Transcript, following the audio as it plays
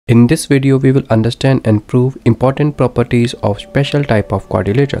In this video, we will understand and prove important properties of special type of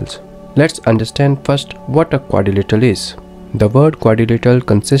quadrilaterals. Let's understand first what a quadrilateral is. The word quadrilateral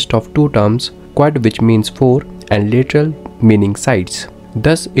consists of two terms, quad which means four and lateral meaning sides.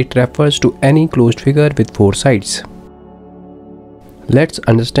 Thus, it refers to any closed figure with four sides. Let's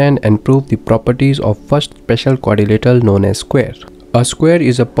understand and prove the properties of first special quadrilateral known as square. A square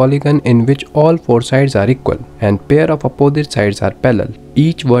is a polygon in which all four sides are equal and pair of opposite sides are parallel.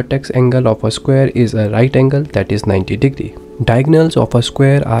 Each vertex angle of a square is a right angle, that is 90 degree. Diagonals of a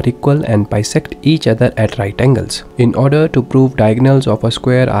square are equal and bisect each other at right angles. In order to prove diagonals of a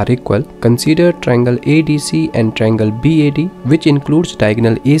square are equal, consider triangle ADC and triangle BAD, which includes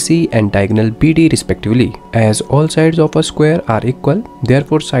diagonal AC and diagonal BD respectively. As all sides of a square are equal,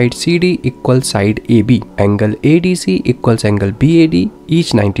 therefore side CD equals side AB. Angle ADC equals angle BAD,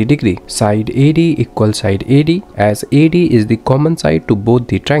 each 90 degree. Side AD equals side AD, as AD is the common side to both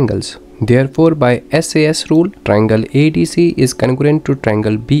the triangles. Therefore, by SAS rule, triangle ADC is congruent to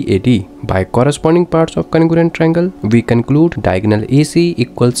triangle BAD. By corresponding parts of congruent triangle, we conclude diagonal AC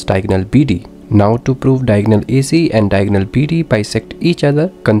equals diagonal BD. Now, to prove diagonal AC and diagonal BD bisect each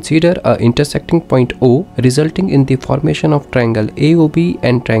other, consider a intersecting point O resulting in the formation of triangle AOB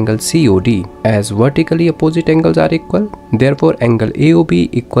and triangle COD. As vertically opposite angles are equal, therefore angle AOB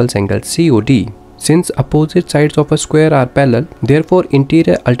equals angle COD. Since opposite sides of a square are parallel, therefore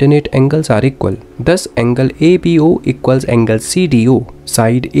interior alternate angles are equal. Thus, angle ABO equals angle CDO.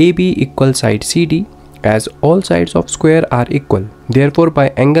 Side AB equals side CD, as all sides of square are equal. Therefore, by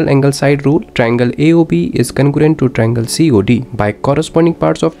angle side rule, triangle AOB is congruent to triangle COD. By corresponding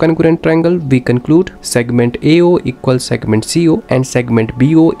parts of congruent triangle, we conclude segment AO equals segment CO and segment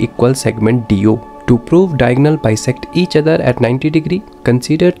BO equals segment DO. To prove diagonal bisect each other at 90 degree,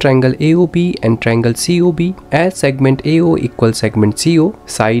 consider triangle AOB and triangle COB as segment AO equals segment CO,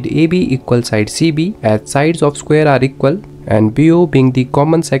 side AB equals side CB, as sides of square are equal, and BO being the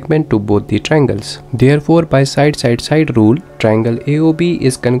common segment to both the triangles. Therefore, by side rule, triangle AOB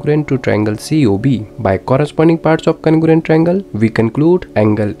is congruent to triangle COB. By corresponding parts of congruent triangle, we conclude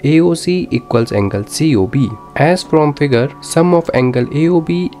angle AOC equals angle COB. As from figure, sum of angle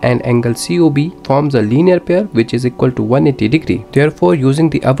AOB and angle COB forms a linear pair which is equal to 180 degree. Therefore, using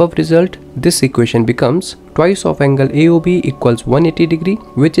the above result, this equation becomes twice of angle AOB equals 180 degree,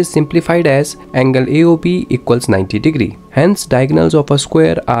 which is simplified as angle AOB equals 90 degree. Hence, diagonals of a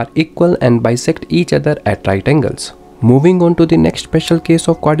square are equal and bisect each other at right angles. Moving on to the next special case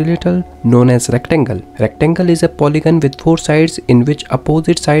of quadrilateral known as rectangle. Rectangle is a polygon with four sides in which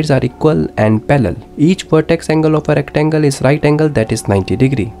opposite sides are equal and parallel. Each vertex angle of a rectangle is right angle, that is 90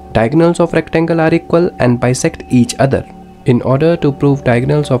 degree. Diagonals of rectangle are equal and bisect each other. In order to prove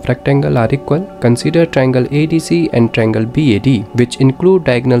diagonals of rectangle are equal, consider triangle ADC and triangle BAD, which include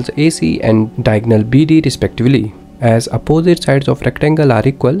diagonals AC and diagonal BD respectively. As opposite sides of rectangle are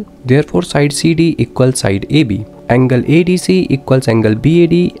equal, therefore side CD equals side AB. Angle ADC equals angle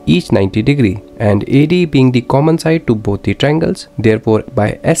BAD, each 90 degree, and AD being the common side to both the triangles. Therefore,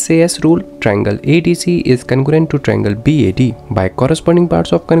 by SAS rule, triangle ADC is congruent to triangle BAD. By corresponding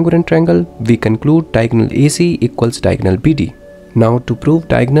parts of congruent triangle, we conclude diagonal AC equals diagonal BD. Now, to prove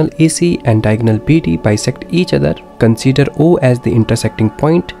diagonal AC and diagonal BD bisect each other, consider O as the intersecting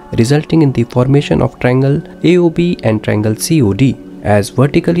point resulting in the formation of triangle AOB and triangle COD. As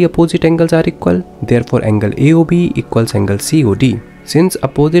vertically opposite angles are equal, therefore angle AOB equals angle COD. Since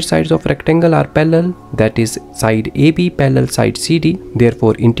opposite sides of rectangle are parallel, that is side AB parallel side CD,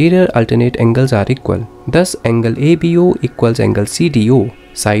 therefore interior alternate angles are equal. Thus, angle ABO equals angle CDO.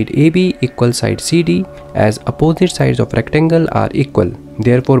 Side AB equals side CD, as opposite sides of rectangle are equal.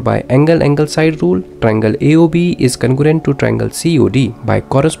 Therefore, by angle side rule, triangle AOB is congruent to triangle COD. By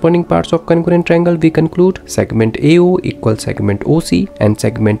corresponding parts of congruent triangle, we conclude segment AO equals segment OC and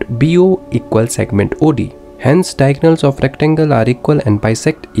segment BO equals segment OD. Hence, diagonals of rectangle are equal and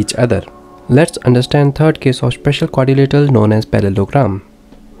bisect each other. Let's understand third case of special quadrilateral known as parallelogram.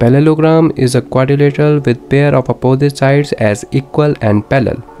 Parallelogram is a quadrilateral with pair of opposite sides as equal and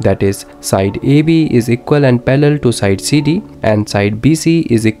parallel. That is, side AB is equal and parallel to side CD and side BC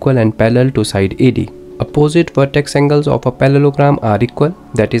is equal and parallel to side AD. Opposite vertex angles of a parallelogram are equal,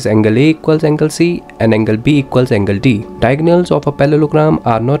 that is angle A equals angle C and angle B equals angle D. Diagonals of a parallelogram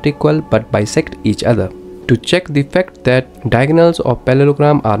are not equal but bisect each other. To check the fact that diagonals of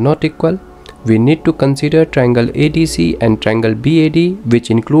parallelogram are not equal, we need to consider triangle ADC and triangle BAD, which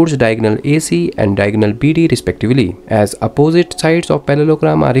includes diagonal AC and diagonal BD respectively. As opposite sides of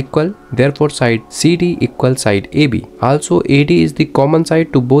parallelogram are equal, therefore side CD equals side AB. Also, AD is the common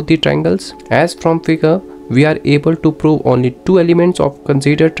side to both the triangles. As from figure, we are able to prove only two elements of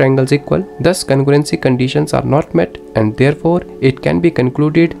considered triangles equal. Thus congruency conditions are not met, and therefore it can be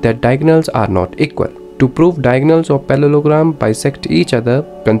concluded that diagonals are not equal. To prove diagonals of parallelogram bisect each other,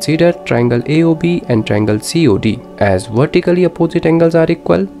 consider triangle AOB and triangle COD. As vertically opposite angles are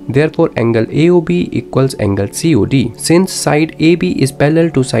equal, therefore angle AOB equals angle COD. Since side AB is parallel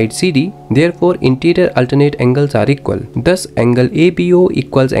to side CD, therefore interior alternate angles are equal. Thus angle ABO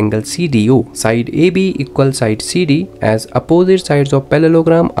equals angle CDO. Side AB equals side CD, as opposite sides of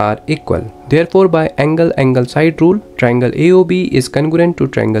parallelogram are equal. Therefore by angle side rule, triangle AOB is congruent to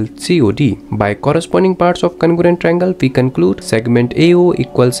triangle COD. By corresponding parts of congruent triangle, we conclude segment AO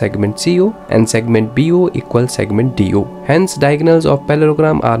equals segment CO and segment BO equals segment DO. Hence diagonals of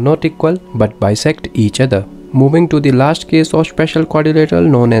parallelogram are not equal but bisect each other. Moving to the last case of special quadrilateral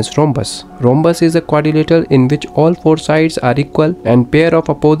known as rhombus. Rhombus is a quadrilateral in which all four sides are equal and pair of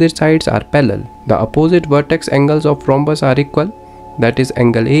opposite sides are parallel. The opposite vertex angles of rhombus are equal, that is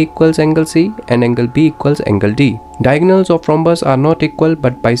angle A equals angle C and angle B equals angle D. Diagonals of rhombus are not equal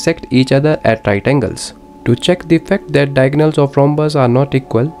but bisect each other at right angles. To check the fact that diagonals of rhombus are not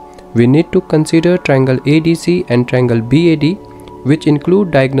equal, we need to consider triangle ADC and triangle BAD, which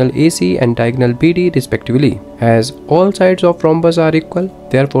include diagonal AC and diagonal BD respectively. As all sides of rhombus are equal,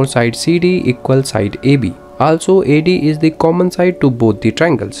 therefore side CD equals side AB. Also AD is the common side to both the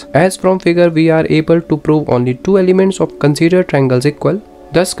triangles. As from figure we are able to prove only two elements of considered triangles equal.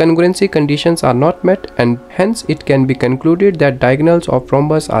 Thus congruency conditions are not met, and hence it can be concluded that diagonals of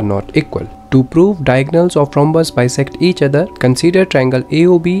rhombus are not equal. To prove diagonals of rhombus bisect each other, consider triangle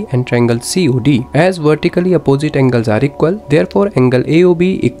AOB and triangle COD. As vertically opposite angles are equal, therefore angle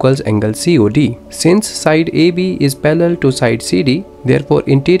AOB equals angle COD. Since side AB is parallel to side CD, therefore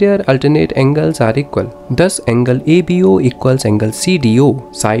interior alternate angles are equal. Thus angle ABO equals angle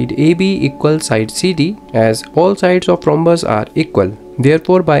CDO. Side AB equals side CD, as all sides of rhombus are equal.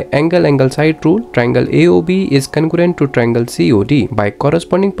 Therefore by angle side rule, triangle AOB is congruent to triangle COD. By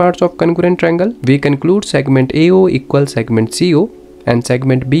corresponding parts of congruent triangle, we conclude segment AO equals segment CO and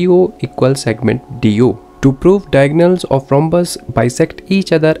segment BO equals segment DO. To prove diagonals of rhombus bisect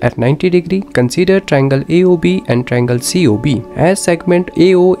each other at 90 degree, consider triangle AOB and triangle COB. As segment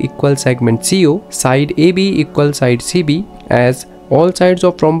AO equals segment CO, side AB equals side CB, as all sides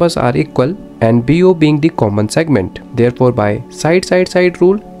of rhombus are equal and BO being the common segment. Therefore by side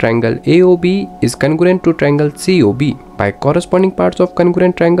rule, triangle AOB is congruent to triangle COB. By corresponding parts of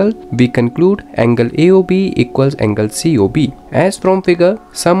congruent triangle, we conclude angle AOB equals angle COB. As from figure,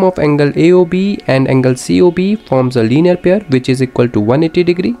 sum of angle AOB and angle COB forms a linear pair which is equal to 180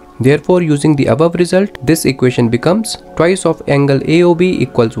 degree. Therefore using the above result, this equation becomes twice of angle AOB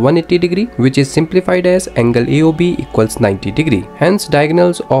equals 180 degree, which is simplified as angle AOB equals 90 degree. Hence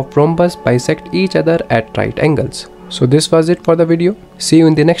diagonals of rhombus bisect each other at right angles. So this was it for the video. See you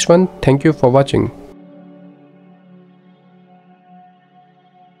in the next one. Thank you for watching.